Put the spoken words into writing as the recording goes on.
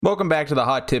Welcome back to the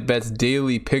Hot Tip Bets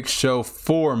Daily Pick Show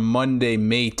for Monday,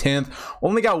 May 10th.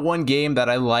 Only got one game that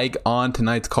I like on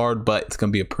tonight's card, but it's going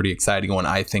to be a pretty exciting one,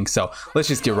 I think. So let's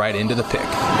just get right into the pick.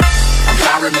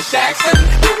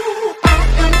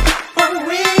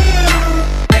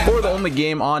 For the only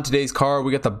game on today's card,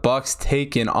 we got the Bucks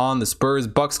taking on the Spurs.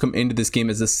 Bucks come into this game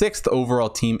as the 6th overall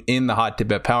team in the Hot Tip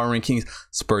Bet Power Rankings.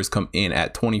 Spurs come in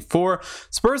at 24.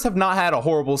 Spurs have not had a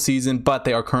horrible season, but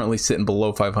they are currently sitting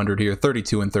below 500 here,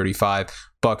 32-35.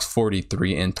 Bucks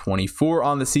 43-24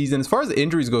 on the season. As far as the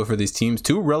injuries go for these teams,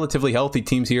 two relatively healthy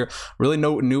teams here. Really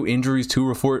no new injuries to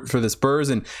report for the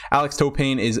Spurs, and Alex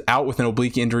Topain is out with an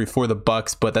oblique injury for the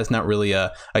Bucks, but that's not really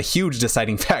a huge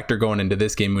deciding factor going into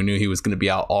this game. We knew he was going to be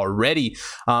out already.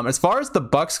 As far as the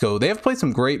Bucks go, they have played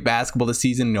some great basketball this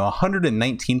season.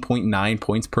 119.9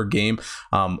 points per game,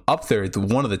 up there. It's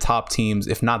one of the top teams,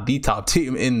 if not the top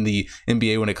team in the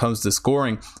NBA when it comes to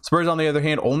scoring. Spurs, on the other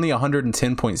hand, only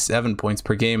 110.7 points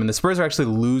per game, and the Spurs are actually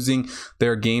losing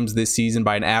their games this season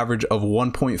by an average of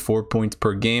 1.4 points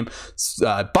per game.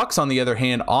 Bucks, on the other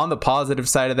hand, on the positive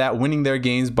side of that, winning their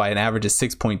games by an average of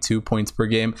 6.2 points per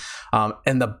game.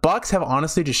 And the Bucks have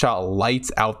honestly just shot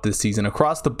lights out this season.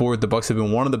 Across the board, the Bucks have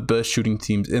been one of the best shooting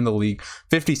teams in the league.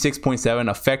 56.7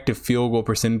 effective field goal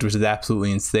percentage, which is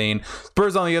absolutely insane.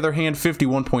 Spurs, on the other hand,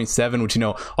 51.7, which, a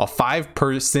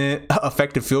 5%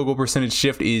 effective field goal percentage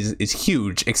shift is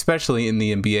huge, especially in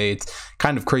the NBA. It's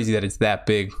kind of crazy that it's that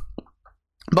big.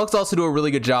 Bucks also do a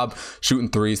really good job shooting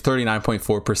threes,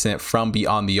 39.4% from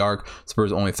beyond the arc.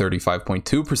 Spurs only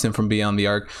 35.2% from beyond the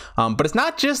arc. But it's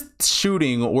not just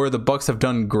shooting where the Bucks have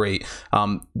done great.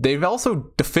 They've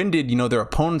also defended, their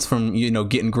opponents from,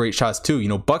 getting great shots too.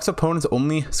 Bucks opponents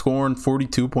only scoring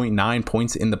 42.9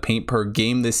 points in the paint per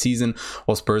game this season,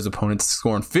 while Spurs opponents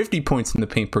scoring 50 points in the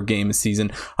paint per game this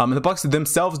season. And the Bucks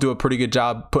themselves do a pretty good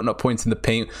job putting up points in the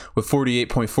paint with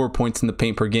 48.4 points in the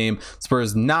paint per game.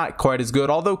 Spurs not quite as good,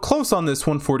 although close on this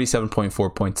one,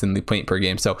 47.4 points in the paint per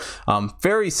game. So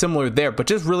very similar there, but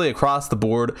just really across the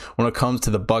board when it comes to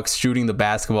the Bucks shooting the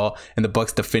basketball and the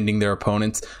Bucks defending their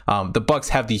opponents. The Bucks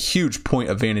have the huge point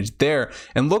advantage there.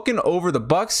 And looking over, the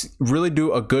Bucks really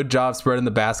do a good job spreading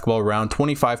the basketball around,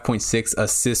 25.6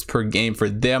 assists per game for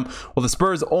them, while the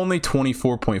Spurs only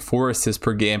 24.4 assists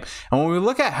per game. And when we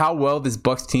look at how well this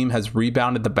Bucks team has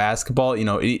rebounded the basketball,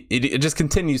 it just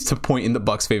continues to point in the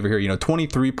Bucks' favor here.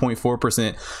 23.4%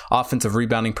 offensive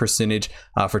rebounding percentage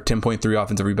for 10.3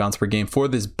 offensive rebounds per game for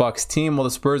this Bucks team, while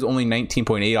the Spurs only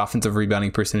 19.8 offensive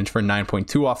rebounding percentage for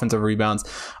 9.2 offensive rebounds.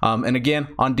 And again,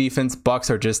 on defense,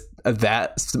 Bucks are just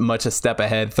that much a step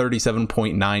ahead,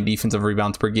 37.9 defensive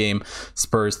rebounds per game,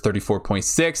 Spurs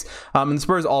 34.6. And the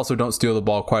Spurs also don't steal the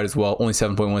ball quite as well, only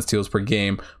 7.1 steals per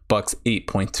game, Bucks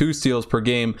 8.2 steals per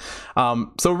game.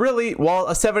 So really, while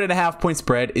a 7.5 point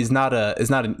spread is not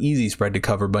an easy spread to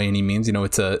cover by any means,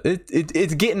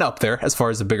 it's getting up there as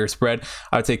far as a bigger spread.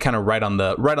 I would say kind of right on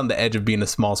the edge of being a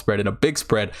small spread and a big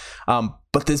spread.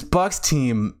 But this Bucks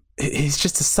team, it's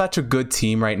just such a good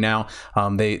team right now.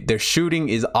 Their shooting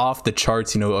is off the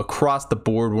charts, across the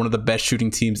board, one of the best shooting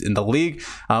teams in the league.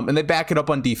 And they back it up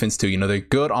on defense too. They're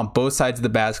good on both sides of the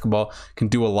basketball, can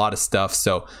do a lot of stuff.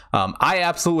 So I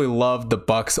absolutely love the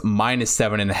Bucks minus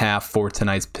 7.5 for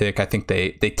tonight's pick. I think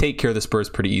they take care of the Spurs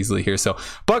pretty easily here. So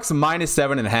Bucks minus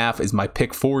 7.5 is my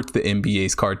pick for the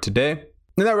NBA's card today.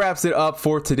 And that wraps it up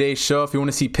for today's show. If you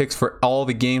want to see picks for all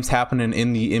the games happening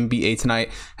in the NBA tonight,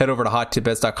 head over to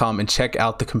hottipbets.com and check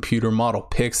out the computer model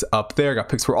picks up there. Got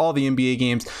picks for all the NBA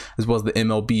games as well as the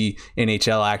MLB,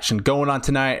 NHL action going on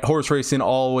tonight. Horse racing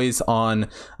always on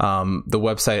the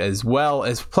website as well,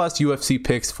 as plus UFC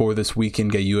picks for this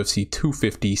weekend. Get UFC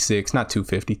 256, not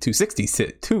 250,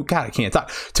 266. God, I can't talk.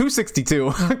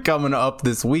 262 coming up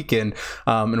this weekend.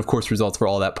 And of course, results for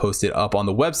all that posted up on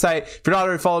the website. If you're not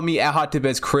already following me at Hot Tip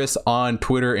Bets Chris on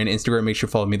Twitter and Instagram, make sure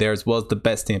to follow me there, as well as the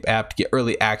BetStamp app to get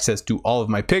early access to all of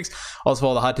my picks. Also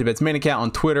follow the Hot Tip Bets main account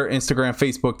on Twitter, Instagram,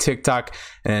 Facebook, TikTok,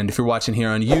 and if you're watching here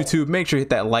on YouTube, make sure you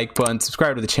hit that like button,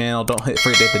 subscribe to the channel. Don't forget to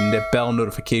hit the bell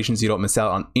notifications so you don't miss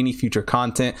out on any future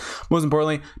content. Most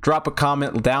importantly, drop a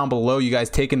comment down below. You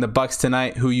guys taking the Bucks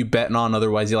tonight? Who you betting on?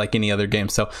 Otherwise, you like any other game.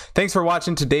 So thanks for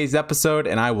watching today's episode,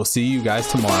 and I will see you guys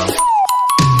tomorrow.